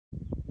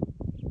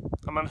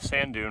I'm on a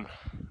sand dune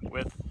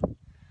with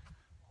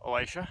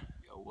Elisha.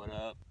 Yo, what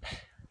up?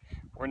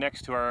 We're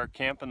next to our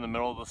camp in the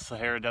middle of the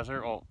Sahara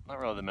Desert. Well, not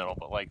really the middle,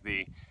 but like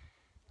the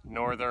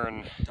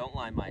northern Don't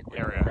lie, Mike.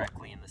 We're area.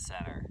 directly in the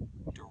center.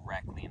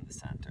 Directly in the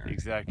center. The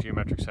exact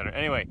geometric center.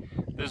 Anyway,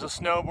 there's a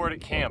snowboard at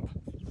camp.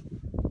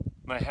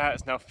 My hat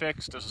is now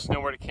fixed. There's a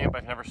snowboard at camp.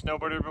 I've never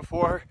snowboarded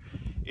before.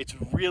 It's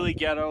really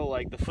ghetto,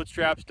 like the foot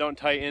straps don't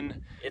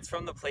tighten. It's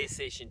from the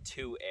PlayStation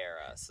 2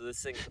 era, so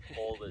this thing's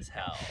old as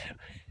hell.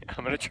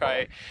 I'm gonna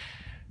try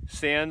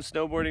sand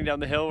snowboarding down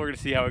the hill. We're gonna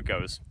see how it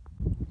goes.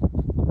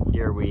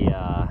 Here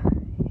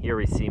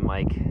we see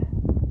Mike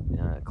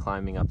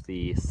climbing up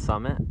the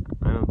summit.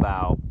 I'm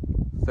about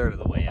a third of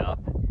the way up.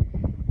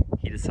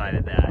 He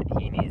decided that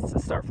he needs to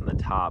start from the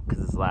top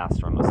because his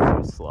last run was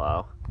too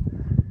slow.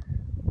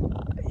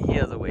 He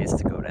has a ways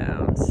to go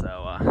down,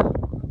 so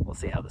we'll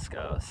see how this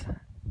goes.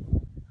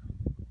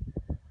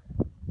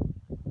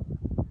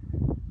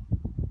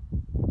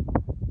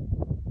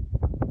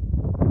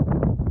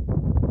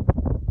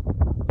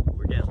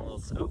 We're getting a little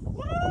soaked.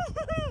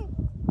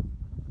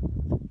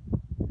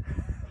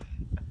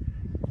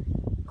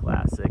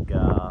 Classic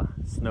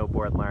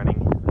snowboard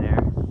learning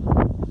there.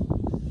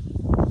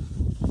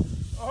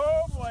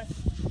 Oh boy.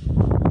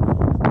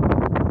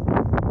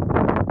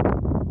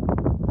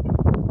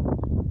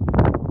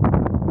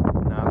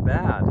 Not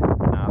bad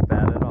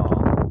at all.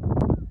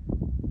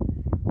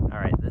 All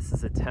right, this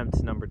is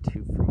attempt number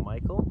 2 from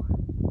Michael.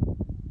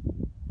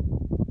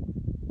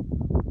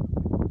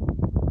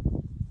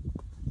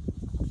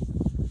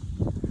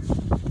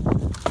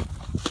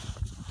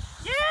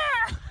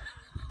 Yeah!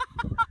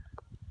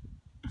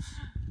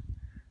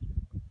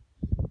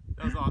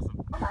 That was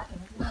awesome.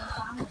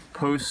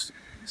 Post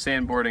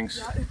sandboarding,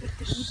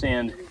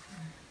 sand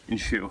and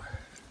shoe.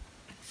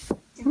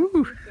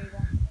 Woo.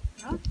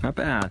 Not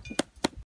bad.